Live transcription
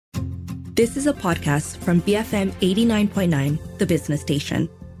This is a podcast from BFM 89.9, the business station.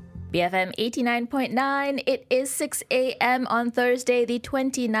 BFM 89.9, it is 6 a.m. on Thursday, the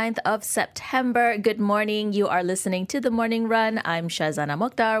 29th of September. Good morning. You are listening to The Morning Run. I'm Shazana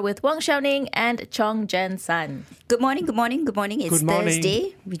Mokhtar with Wang Xiaoning and Chong Jen San. Good morning. It's Good morning.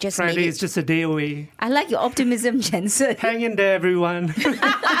 Thursday. We just Friday made it. is just a day away. I like your optimism, Jensen. Hang in there, everyone.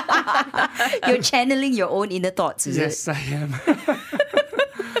 You're channeling your own inner thoughts, is Yes, it? I am.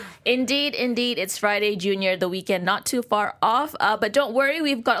 Indeed. It's Friday, Junior, the weekend not too far off. But don't worry,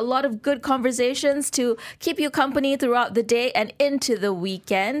 we've got a lot of good conversations to keep you company throughout the day and into the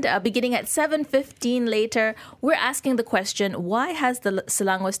weekend. Beginning at 7:15 later, we're asking the question, why has the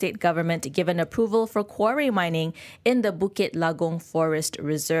Selangor state government given approval for quarry mining in the Bukit Lagong Forest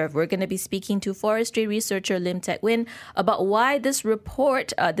Reserve? We're going to be speaking to forestry researcher Lim Teck Win about why this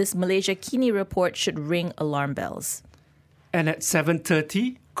report, this Malaysia Kini report, should ring alarm bells. And at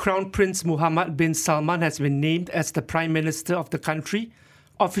 7:30, Crown Prince Muhammad bin Salman has been named as the Prime Minister of the country,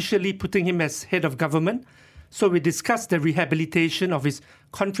 officially putting him as head of government. So we discussed the rehabilitation of his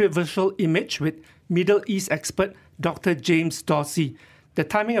controversial image with Middle East expert Dr. James Dorsey. The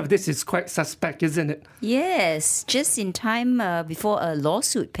timing of this is quite suspect, isn't it? Yes, just in time before a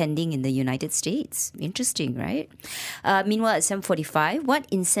lawsuit pending in the United States. Interesting, right? Meanwhile, at 7:45, what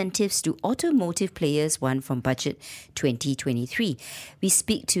incentives do automotive players want from Budget 2023? We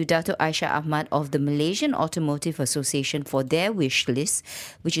speak to Dato' Aisha Ahmad of the Malaysian Automotive Association for their wish list,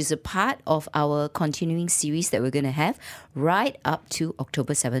 which is a part of our continuing series that we're going to have right up to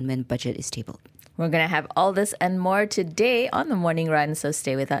October 7 when budget is tabled. We're going to have all this and more today on The Morning Run, so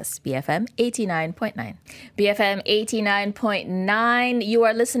stay with us. BFM 89.9. BFM 89.9, you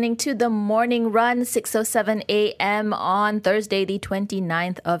are listening to The Morning Run, 6:07 a.m. on Thursday, the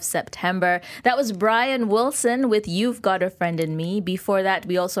 29th of September. That was Brian Wilson with You've Got a Friend in Me. Before that,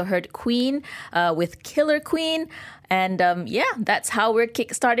 we also heard Queen with Killer Queen. And that's how we're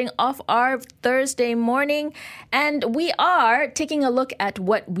kickstarting off our Thursday morning. And we are taking a look at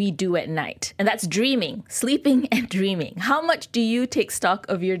what we do at night. And that's dreaming, sleeping and dreaming. How much do you take stock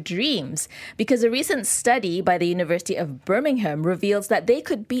of your dreams? Because a recent study by the University of Birmingham reveals that they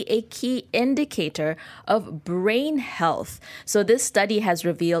could be a key indicator of brain health. So this study has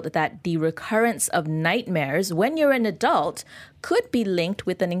revealed that the recurrence of nightmares when you're an adult could be linked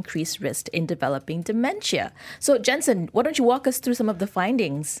with an increased risk in developing dementia. So, Jensen, why don't you walk us through some of the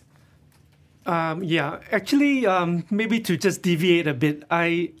findings? Maybe to just deviate a bit,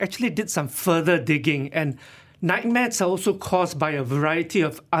 I actually did some further digging, and nightmares are also caused by a variety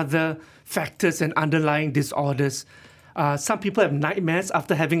of other factors and underlying disorders. Some people have nightmares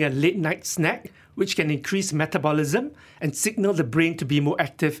after having a late night snack, which can increase metabolism and signal the brain to be more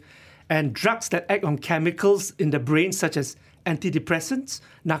active. And drugs that act on chemicals in the brain, such as antidepressants,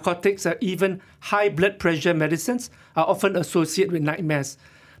 narcotics, or even high blood pressure medicines, are often associated with nightmares.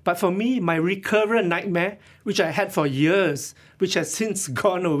 But for me, my recurrent nightmare, which I had for years, which has since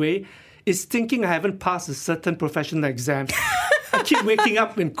gone away, is thinking I haven't passed a certain professional exam. I keep waking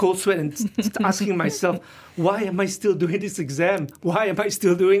up in cold sweat and asking myself, why am I still doing this exam? Why am I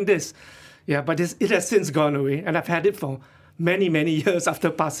still doing this? Yeah, but it has since gone away, and I've had it for many years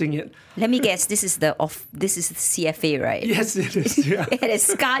after passing it. Let me guess, this is the CFA, right? Yes, it is. Yeah. It has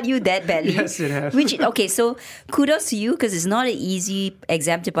scarred you that badly. Yes, it has. So kudos to you, because it's not an easy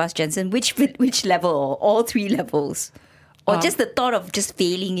exam to pass, Jensen. Which level, or all three levels? Or just the thought of just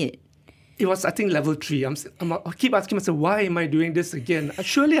failing it? It was, I think, level 3. I keep asking myself, why am I doing this again?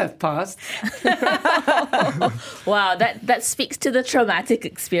 Surely I've passed. Wow, that speaks to the traumatic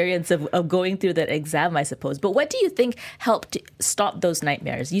experience of going through that exam, I suppose. But what do you think helped stop those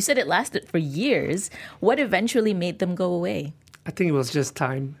nightmares? You said it lasted for years. What eventually made them go away? I think it was just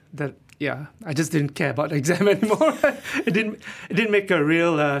time that, I just didn't care about the exam anymore. It didn't make a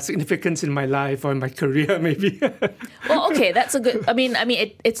real significance in my life or in my career, maybe. Well, okay, that's a good.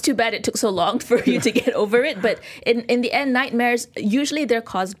 It's too bad it took so long for you to get over it. But in the end, nightmares usually they're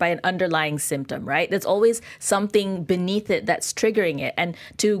caused by an underlying symptom, right? There's always something beneath it that's triggering it. And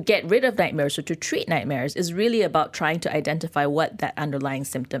to get rid of nightmares or to treat nightmares is really about trying to identify what that underlying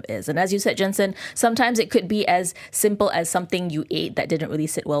symptom is. And as you said, Jensen, sometimes it could be as simple as something you ate that didn't really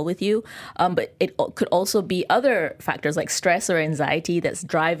sit well with you. But it could also be other factors like stress or anxiety that's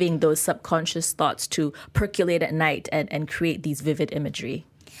driving those subconscious thoughts to percolate at night and create these vivid imagery.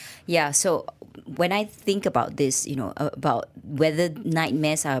 Yeah, so when I think about this, about whether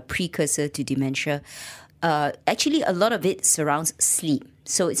nightmares are a precursor to dementia, actually a lot of it surrounds sleep.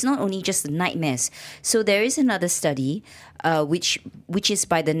 So it's not only just the nightmares. So there is another study which is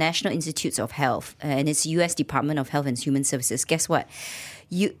by the National Institutes of Health, and it's U.S. Department of Health and Human Services. Guess what?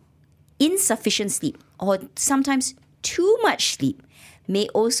 insufficient sleep or sometimes too much sleep may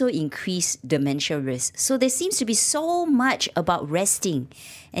also increase dementia risk. So there seems to be so much about resting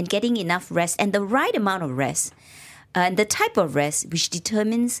and getting enough rest and the right amount of rest and the type of rest which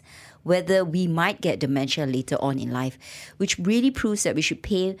determines whether we might get dementia later on in life, which really proves that we should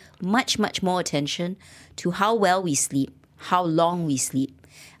pay much, much more attention to how well we sleep, how long we sleep.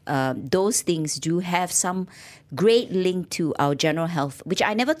 Those things do have some great link to our general health, which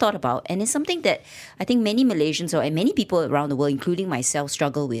I never thought about. And it's something that I think many Malaysians and many people around the world, including myself,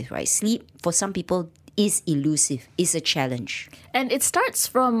 struggle with, right? Sleep, for some people, is elusive, is a challenge. And it starts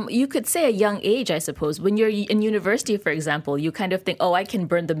from, you could say, a young age, I suppose. When you're in university, for example, you kind of think, oh, I can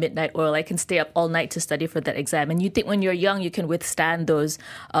burn the midnight oil, I can stay up all night to study for that exam. And you think when you're young, you can withstand those,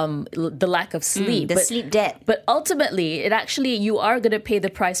 the lack of sleep. Sleep debt. But ultimately, you are going to pay the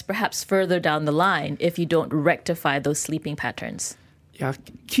price perhaps further down the line if you don't rectify those sleeping patterns. Yeah,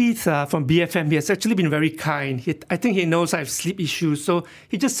 Keith from BFM, he has actually been very kind. I think he knows I have sleep issues. So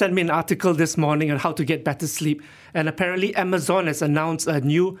he just sent me an article this morning on how to get better sleep. And apparently Amazon has announced a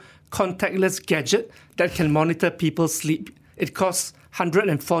new contactless gadget that can monitor people's sleep. It costs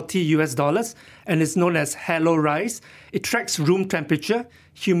 $140 and is known as Hello Rise. It tracks room temperature,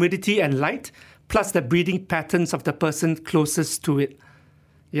 humidity and light, plus the breathing patterns of the person closest to it.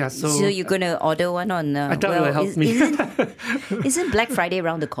 Yeah, so you're going to order one on... I thought it will help me. Isn't Black Friday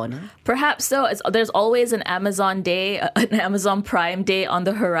around the corner? Perhaps so. There's always an Amazon Day, an Amazon Prime Day on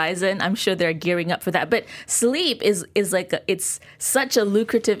the horizon. I'm sure they're gearing up for that. But sleep is like, it's such a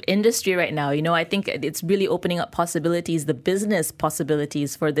lucrative industry right now. You know, I think it's really opening up possibilities, the business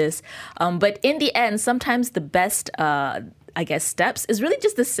possibilities for this. But in the end, sometimes the best... steps is really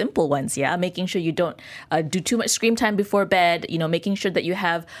just the simple ones, yeah? Making sure you don't do too much screen time before bed, making sure that you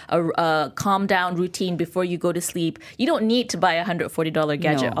have a calm down routine before you go to sleep. You don't need to buy a $140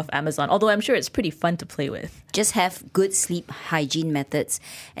 gadget off Amazon, although I'm sure it's pretty fun to play with. Just have good sleep hygiene methods.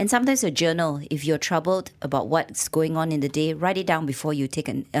 And sometimes a journal, if you're troubled about what's going on in the day, write it down before you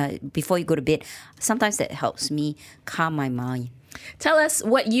go to bed. Sometimes that helps me calm my mind. Tell us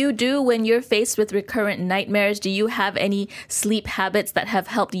what you do when you're faced with recurrent nightmares. Do you have any sleep habits that have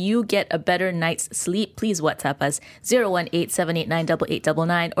helped you get a better night's sleep? Please WhatsApp us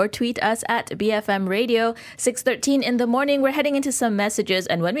 018-789-8899 or tweet us at BFM Radio. 6:13 in the morning. We're heading into some messages,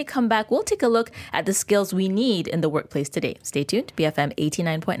 and when we come back, we'll take a look at the skills we need in the workplace today. Stay tuned. BFM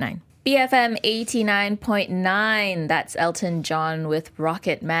 89.9. BFM 89.9, that's Elton John with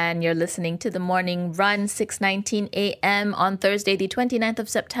Rocket Man. You're listening to The Morning Run, 6:19 a.m. on Thursday, the 29th of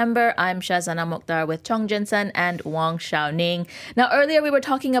September. I'm Shazana Mokhtar with Chong Jensen and Wong Xiaoning. Now, earlier we were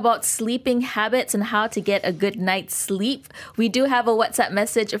talking about sleeping habits and how to get a good night's sleep. We do have a WhatsApp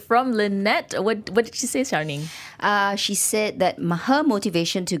message from Lynette. What did she say, Xiaoning? She said that her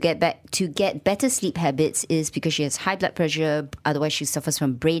motivation to get better sleep habits is because she has high blood pressure. Otherwise, she suffers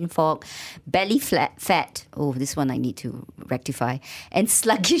from brain fog, belly fat. Oh, this one I need to rectify. And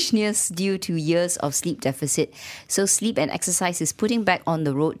sluggishness due to years of sleep deficit. So sleep and exercise is putting back on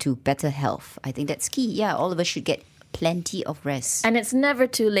the road to better health. I think that's key. Yeah, all of us should get plenty of rest. And it's never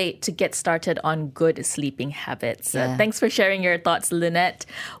too late to get started on good sleeping habits. Yeah. Thanks for sharing your thoughts, Lynette.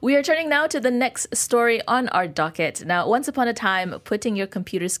 We are turning now to the next story on our docket. Now, once upon a time, putting your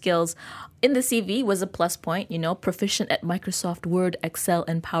computer skills in the CV was a plus point, proficient at Microsoft Word, Excel,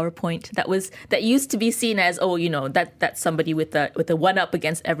 and PowerPoint. That used to be seen as, that's somebody with a one up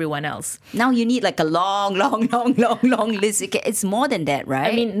against everyone else. Now you need like a long list. It's more than that,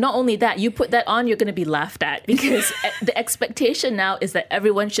 right? I mean, not only that, you put that on, you're going to be laughed at because the expectation now is that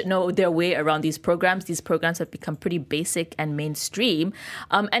everyone should know their way around these programs. These programs have become pretty basic and mainstream.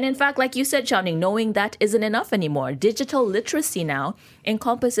 And in fact, like you said, Xiaoning, knowing that isn't enough anymore. Digital literacy now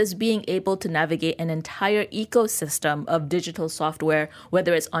encompasses being able to navigate an entire ecosystem of digital software,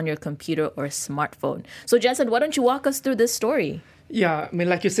 whether it's on your computer or smartphone. So, Jensen, why don't you walk us through this story? Yeah, I mean,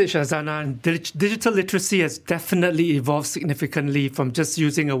 like you said, Shazana, digital literacy has definitely evolved significantly from just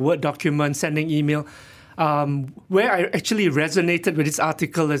using a Word document, sending email. Where I actually resonated with this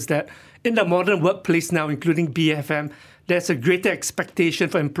article is that in the modern workplace now, including BFM, there's a greater expectation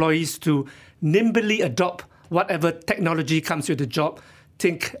for employees to nimbly adopt whatever technology comes with the job.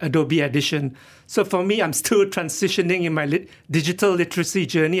 Think Adobe Edition. So for me, I'm still transitioning in my digital literacy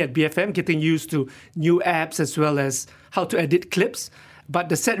journey at BFM, getting used to new apps as well as how to edit clips. But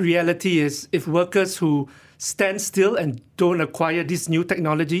the sad reality is if workers who stand still and don't acquire these new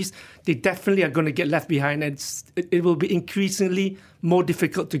technologies, they definitely are going to get left behind, and it will be increasingly more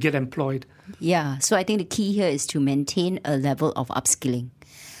difficult to get employed. Yeah, so I think the key here is to maintain a level of upskilling.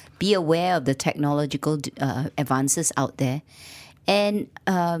 Be aware of the technological advances out there And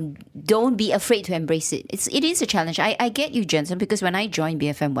don't be afraid to embrace it. It is a challenge. I get you, Jensen, because when I joined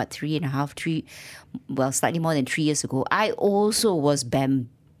BFM, slightly more than 3 years ago, I also was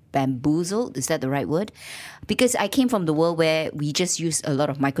bamboozled. Is that the right word? Because I came from the world where we just used a lot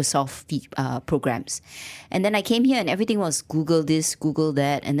of Microsoft programs. And then I came here and everything was Google this, Google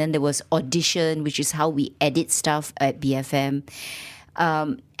that. And then there was Audition, which is how we edit stuff at BFM.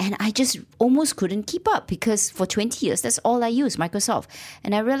 And I just almost couldn't keep up because for 20 years, that's all I used, Microsoft.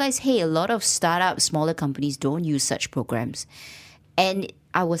 And I realized, hey, a lot of startup, smaller companies don't use such programs. And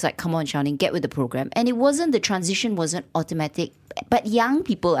I was like, come on, Xiaoning, get with the program. And the transition wasn't automatic. But young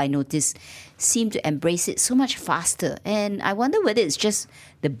people, I noticed, seem to embrace it so much faster. And I wonder whether it's just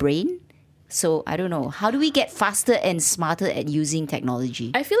the brain. So I don't know. How do we get faster and smarter at using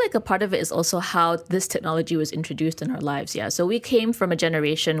technology? I feel like a part of it is also how this technology was introduced in our lives. Yeah. So we came from a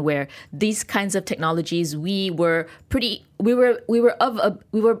generation where these kinds of technologies, we were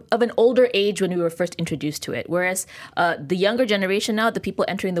of an older age when we were first introduced to it. Whereas the younger generation now, the people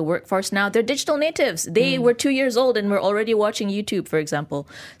entering the workforce now, they're digital natives. They were 2 years old and were already watching YouTube, for example.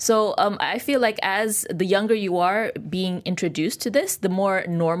 So I feel like as the younger you are being introduced to this, the more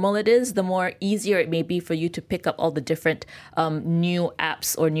normal it is, the more easier it may be for you to pick up all the different new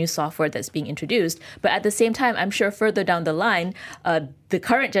apps or new software that's being introduced. But at the same time, I'm sure further down the line, the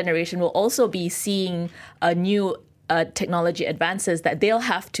current generation will also be seeing new technology advances that they'll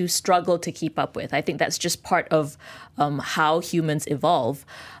have to struggle to keep up with. I think that's just part of how humans evolve.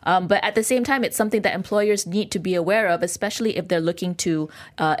 But at the same time, it's something that employers need to be aware of, especially if they're looking to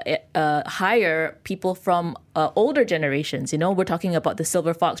hire people from older generations. You know, we're talking about the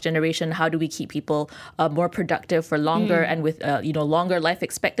Silver Fox generation. How do we keep people more productive for longer and with, longer life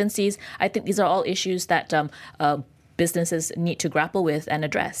expectancies? I think these are all issues that businesses need to grapple with and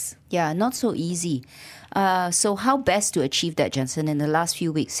address. Yeah, not so easy. So how best to achieve that, Jensen, in the last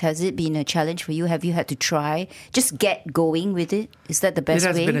few weeks? Has it been a challenge for you? Have you had to try? Just get going with it? Is that the best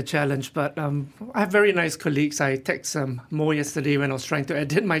way? It has been a challenge, but I have very nice colleagues. I texted Mo yesterday when I was trying to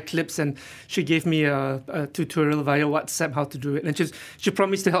edit my clips, and she gave me a tutorial via WhatsApp how to do it. And she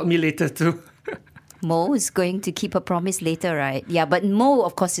promised to help me later too. Mo is going to keep her promise later, right? Yeah, but Mo,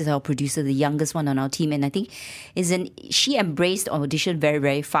 of course, is our producer, the youngest one on our team. And I think she embraced Audition very,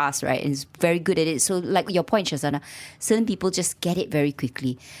 very fast, right? And is very good at it. So like your point, Shazana, certain people just get it very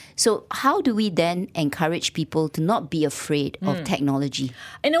quickly. So how do we then encourage people to not be afraid of technology?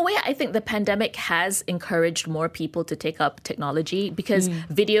 In a way, I think the pandemic has encouraged more people to take up technology because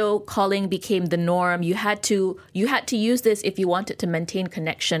video calling became the norm. You had to use this if you wanted to maintain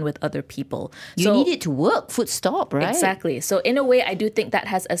connection with other people. You need it to work, full stop, right? Exactly. So in a way, I do think that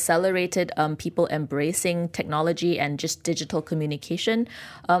has accelerated people embracing technology and just digital communication.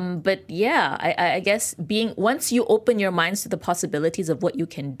 But yeah, I guess once you open your minds to the possibilities of what you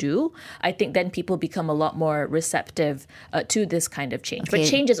can do, I think then people become a lot more receptive to this kind of change. Okay. But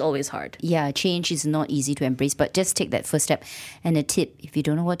change is always hard. Yeah, change is not easy to embrace, but just take that first step. And a tip, if you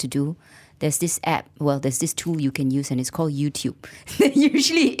don't know what to do, there's this there's this tool you can use, and it's called YouTube. There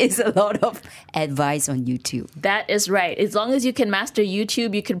usually is a lot of advice on YouTube. That is right. As long as you can master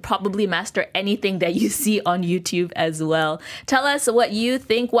YouTube, you can probably master anything that you see on YouTube as well. Tell us what you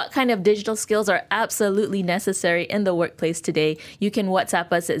think. What kind of digital skills are absolutely necessary in the workplace today? You can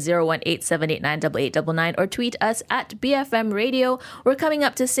WhatsApp us at 018-789-8899 or tweet us at BFM Radio. We're coming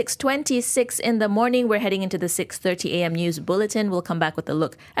up to 6:26 in the morning. We're heading into the 6:30 a.m. news bulletin. We'll come back with a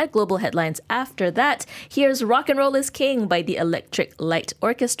look at global headlines after that. Here's Rock and Roll is King by the Electric Light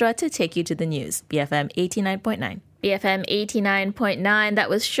Orchestra to take you to the news. BFM 89.9. BFM 89.9, that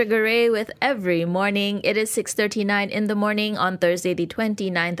was Sugar Ray with Every Morning. It is 6:39 in the morning on Thursday, the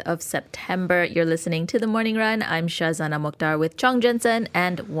 29th of September. You're listening to The Morning Run. I'm Shazana Mokhtar with Chong Jensen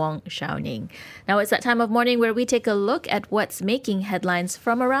and Wong Xiaoning. Now it's that time of morning where we take a look at what's making headlines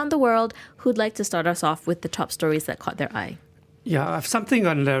from around the world. Who'd like to start us off with the top stories that caught their eye? Yeah, I have something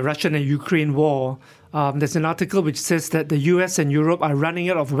on the Russian and Ukraine war. There's an article which says that the US and Europe are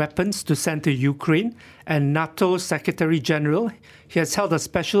running out of weapons to send to Ukraine, and NATO Secretary General, he has held a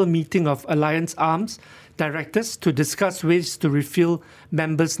special meeting of Alliance Arms directors to discuss ways to refill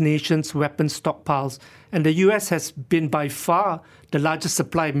members' nations' weapons stockpiles. And the US has been by far the largest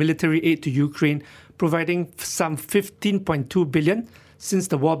supply of military aid to Ukraine, providing some $15.2 billion since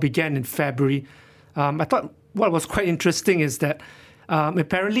the war began in February. I thought what was quite interesting is that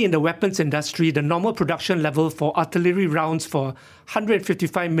apparently in the weapons industry, the normal production level for artillery rounds for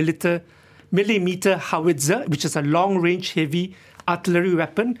 155 millimeter howitzer, which is a long-range heavy artillery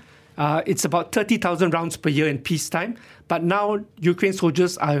weapon, it's about 30,000 rounds per year in peacetime. But now Ukraine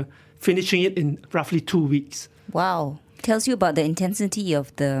soldiers are finishing it in roughly 2 weeks. Wow. tells you about the intensity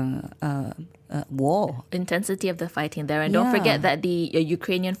of the war. Intensity of the fighting there. And don't forget that the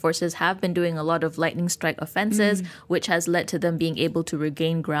Ukrainian forces have been doing a lot of lightning strike offenses, which has led to them being able to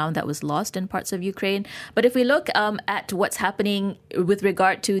regain ground that was lost in parts of Ukraine. But if we look at what's happening with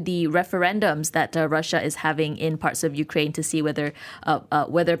regard to the referendums that Russia is having in parts of Ukraine to see whether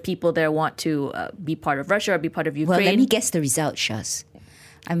people there want to be part of Russia or be part of Ukraine. Well, let me guess the result, Shaz.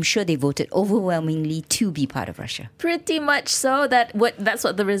 I'm sure they voted overwhelmingly to be part of Russia. Pretty much so. That's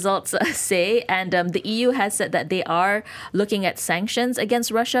what the results say. And the EU has said that they are looking at sanctions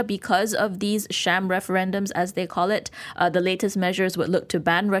against Russia because of these sham referendums, as they call it. The latest measures would look to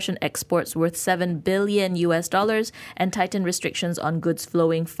ban Russian exports worth $7 billion and tighten restrictions on goods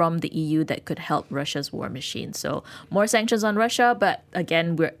flowing from the EU that could help Russia's war machine. So more sanctions on Russia. But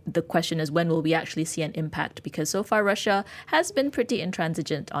again, the question is, when will we actually see an impact? Because so far, Russia has been pretty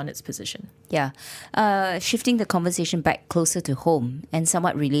intransigent on its position. Yeah. Shifting the conversation back closer to home and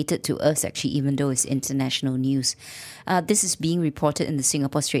somewhat related to us, actually, even though it's international news. This is being reported in the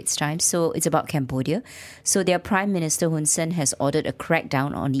Singapore Straits Times, so it's about Cambodia. So their Prime Minister Hun Sen has ordered a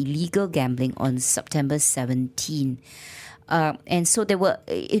crackdown on illegal gambling on September 17. And so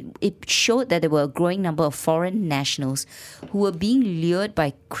it showed that there were a growing number of foreign nationals who were being lured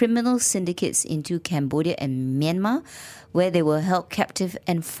by criminal syndicates into Cambodia and Myanmar, where they were held captive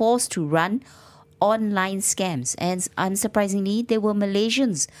and forced to run online scams. And unsurprisingly, they were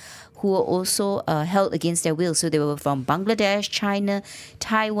Malaysians who were also held against their will. So they were from Bangladesh, China,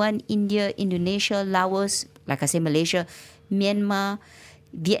 Taiwan, India, Indonesia, Laos, like I say, Malaysia, Myanmar,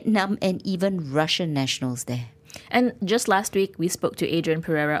 Vietnam, and even Russian nationals there. And just last week, we spoke to Adrian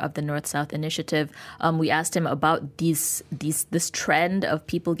Pereira of the North-South Initiative. We asked him about this trend of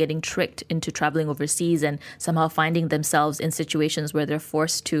people getting tricked into traveling overseas and somehow finding themselves in situations where they're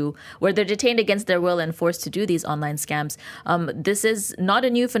detained against their will and forced to do these online scams. This is not a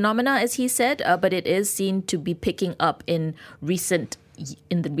new phenomena, as he said, but it is seen to be picking up in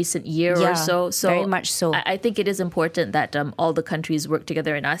the recent year or so. So very much so. I think it is important that all the countries work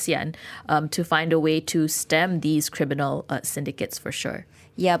together in ASEAN to find a way to stem these criminal syndicates for sure.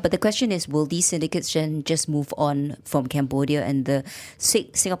 Yeah, but the question is, will these syndicates just move on from Cambodia? And the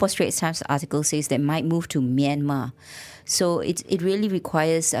Singapore Straits Times article says they might move to Myanmar. So it really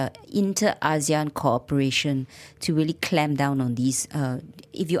requires inter-ASEAN cooperation to really clamp down on these.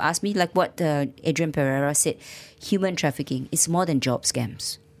 If you ask me, like what Adrian Pereira said, human trafficking is more than job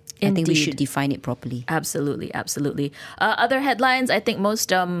scams. Indeed. I think we should define it properly. Absolutely, absolutely. Other headlines, I think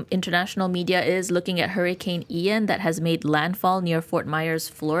most international media is looking at Hurricane Ian that has made landfall near Fort Myers,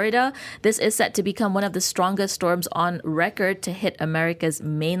 Florida. This is set to become one of the strongest storms on record to hit America's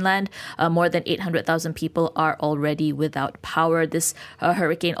mainland. More than 800,000 people are already without power. This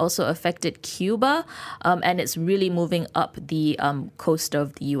hurricane also affected Cuba, and it's really moving up the coast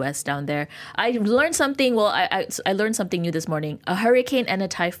of the U.S. down there. I learned something. Well, I learned something new this morning. A hurricane and a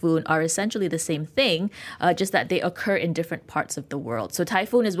typhoon are essentially the same thing, just that they occur in different parts of the world. So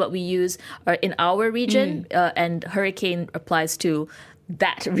typhoon is what we use in our region, and hurricane applies to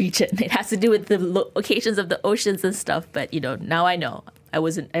that region. It has to do with the locations of the oceans and stuff. But, now I know.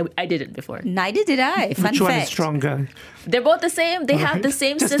 I didn't before. Neither did I. Fun Which fact. one is stronger? They're both the same. They have the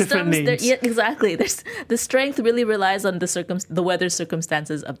same Just different systems. names. Yeah, exactly. The strength really relies on the weather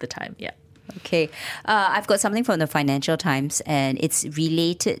circumstances of the time. Yeah. Okay. I've got something from the Financial Times, and it's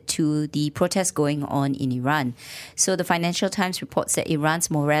related to the protests going on in Iran. So the Financial Times reports that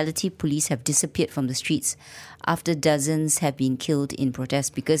Iran's morality police have disappeared from the streets after dozens have been killed in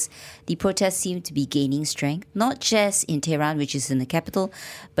protests, because the protests seem to be gaining strength, not just in Tehran, which is in the capital,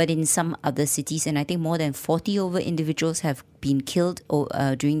 but in some other cities. And I think more than 40 over individuals have been killed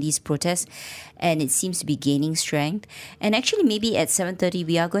during these protests, and it seems to be gaining strength. And actually, maybe at 7:30,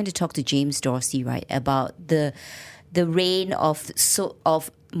 we are going to talk to James Dorsey, right, about the reign of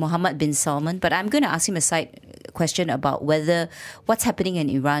Mohammed bin Salman. But I'm going to ask him a side question about whether what's happening in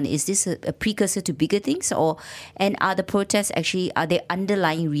Iran, is this a precursor to bigger things, and are the protests are there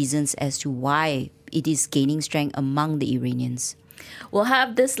underlying reasons as to why it is gaining strength among the Iranians? We'll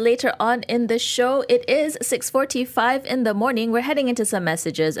have this later on in the show. It is 6:45 in the morning. We're heading into some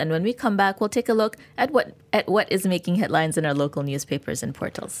messages, and when we come back, we'll take a look at what is making headlines in our local newspapers and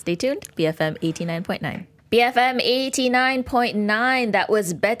portals. Stay tuned. BFM 89.9. BFM 89.9, that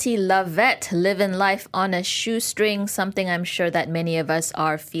was Betty Lavette, living life on a shoestring, something I'm sure that many of us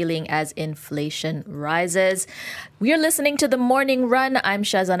are feeling as inflation rises. We're listening to The Morning Run. I'm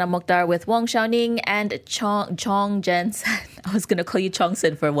Shazana Mukhtar with Wong Xiaoning and Chong Jensen. I was going to call you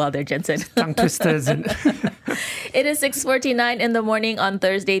Chongsen for a while there, Jensen. Tongue twisters. It is 6:49 in the morning on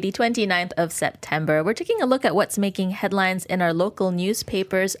Thursday, the 29th of September. We're taking a look at what's making headlines in our local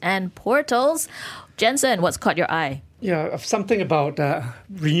newspapers and portals. Jensen, what's caught your eye? Yeah, something about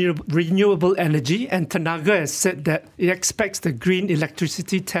renewable energy, and Tenaga has said that it expects the green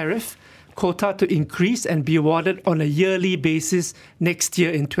electricity tariff quota to increase and be awarded on a yearly basis next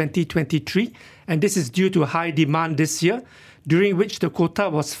year in 2023. And this is due to high demand this year, during which the quota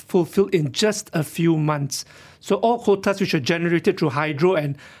was fulfilled in just a few months. So all quotas which are generated through hydro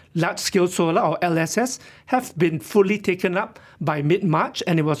and large-scale solar, or LSS, have been fully taken up by mid-March,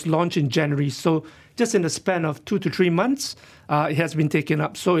 and it was launched in January. So just in the span of 2 to 3 months, it has been taken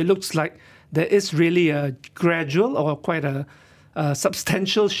up. So it looks like there is really a gradual or quite a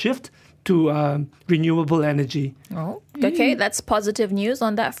substantial shift to renewable energy. Oh, okay. That's positive news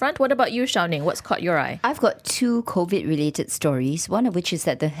on that front. What about you, Xiaoning? What's caught your eye? I've got 2 COVID-related stories, one of which is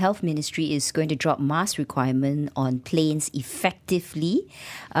that the Health Ministry is going to drop mask requirement on planes effectively,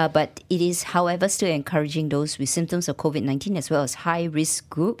 but it is, however, still encouraging those with symptoms of COVID-19 as well as high-risk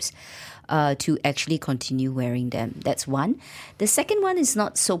groups to actually continue wearing them. That's one. The second one is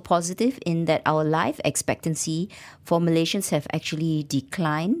not so positive in that our life expectancy for Malaysians have actually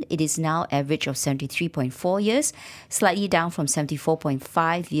declined. It is now average of 73.4 years, slightly down from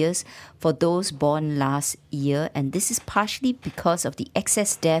 74.5 years for those born last year. And this is partially because of the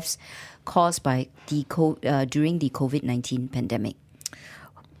excess deaths caused by during the COVID-19 pandemic.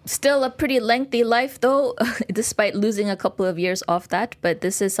 Still a pretty lengthy life, though, despite losing a couple of years off that. But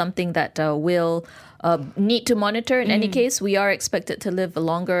this is something that we'll need to monitor. In any case, we are expected to live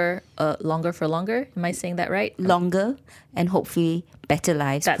longer for longer. Am I saying that right? Longer and hopefully better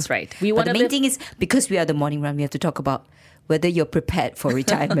lives. That's right. But the main thing is, because we are the Morning Run, we have to talk about whether you're prepared for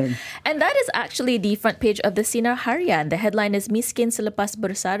retirement. And that is actually the front page of the Sinar Harian. The headline is Miskin Selepas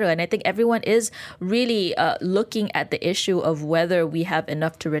Bersara. And I think everyone is really looking at the issue of whether we have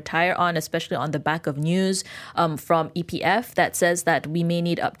enough to retire on, especially on the back of news from EPF that says that we may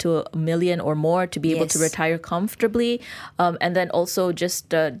need up to 1 million or more to be able to retire comfortably. And then also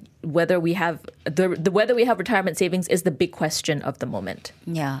just whether we have whether we have retirement savings is the big question of the moment.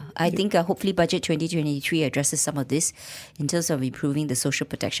 Yeah, I think hopefully Budget 2023 addresses some of this in terms of improving the social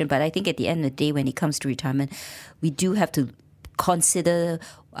protection. But I think at the end of the day, when it comes to retirement, we do have to consider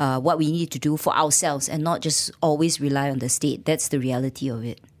what we need to do for ourselves and not just always rely on the state. That's the reality of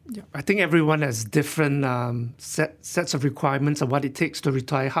it. Yeah, I think everyone has different sets of requirements of what it takes to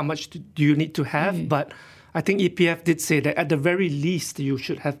retire. How much do you need to have? But I think EPF did say that at the very least, you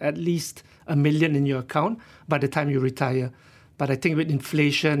should have at least 1 million in your account by the time you retire. But I think with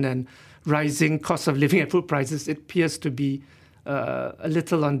inflation and rising cost of living and food prices, it appears to be a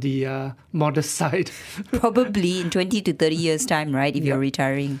little on the modest side. Probably in 20 to 30 years' time, right, if you're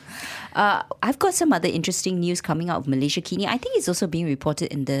retiring. I've got some other interesting news coming out of Malaysia Kini. I think it's also being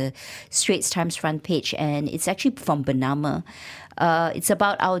reported in the Straits Times front page, and it's actually from Bernama. It's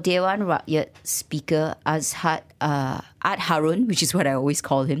about our Dewan Rakyat speaker, Art Harun, which is what I always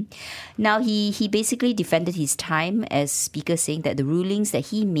call him. Now, he basically defended his time as speaker, saying that the rulings that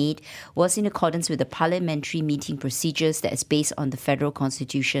he made was in accordance with the parliamentary meeting procedures that is based on the federal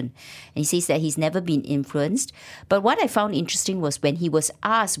constitution. And he says that he's never been influenced. But what I found interesting was when he was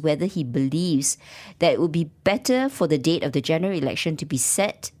asked whether he believes that it would be better for the date of the general election to be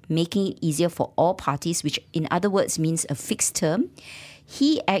set, making it easier for all parties, which in other words means a fixed term.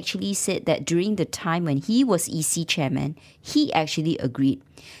 He actually said that during the time when he was EC chairman, he actually agreed.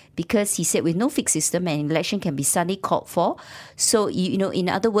 Because he said with no fixed system, an election can be suddenly called for. So, in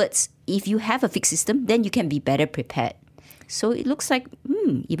other words, if you have a fixed system, then you can be better prepared. So it looks like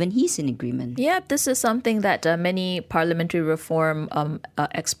even he's in agreement. Yeah, this is something that many parliamentary reform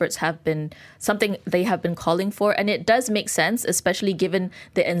experts have been calling for. And it does make sense, especially given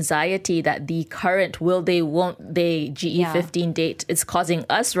the anxiety that the current will they, won't they GE15 date is causing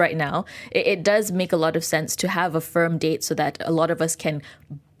us right now. It does make a lot of sense to have a firm date so that a lot of us can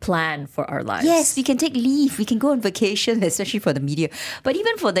plan for our lives. Yes, we can take leave. We can go on vacation, especially for the media. But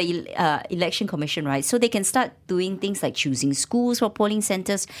even for the election commission, right? So they can start doing things like choosing schools for polling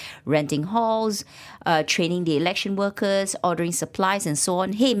centers, renting halls, training the election workers, ordering supplies and so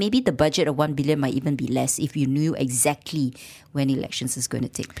on. Hey, maybe the budget of 1 billion might even be less if you knew exactly when elections is going to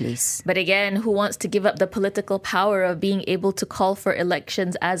take place. But again, who wants to give up the political power of being able to call for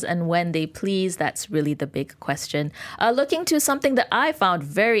elections as and when they please? That's really the big question. Looking to something that I found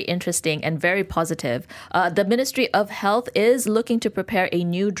very very interesting and very positive. The Ministry of Health is looking to prepare a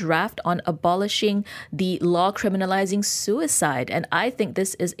new draft on abolishing the law criminalizing suicide. And I think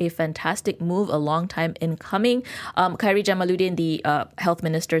this is a fantastic move, a long time in coming. Khairi Jamaluddin, the health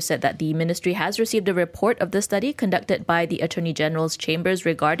minister, said that the ministry has received a report of the study conducted by the Attorney General's chambers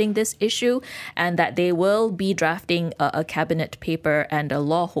regarding this issue, and that they will be drafting a cabinet paper and a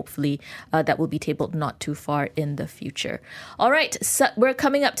law, hopefully, that will be tabled not too far in the future. All right, so we're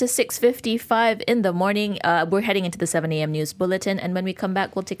coming up to 6:55 in the morning. We're heading into the 7 a.m. news bulletin, and when we come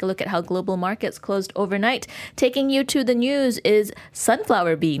back, we'll take a look at how global markets closed overnight. Taking you to the news is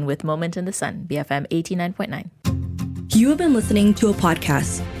Sunflower Bean with Moment in the Sun, BFM 89.9. You have been listening to a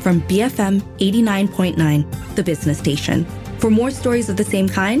podcast from BFM 89.9, the business station. For more stories of the same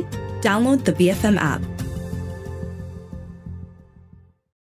kind, download the BFM app.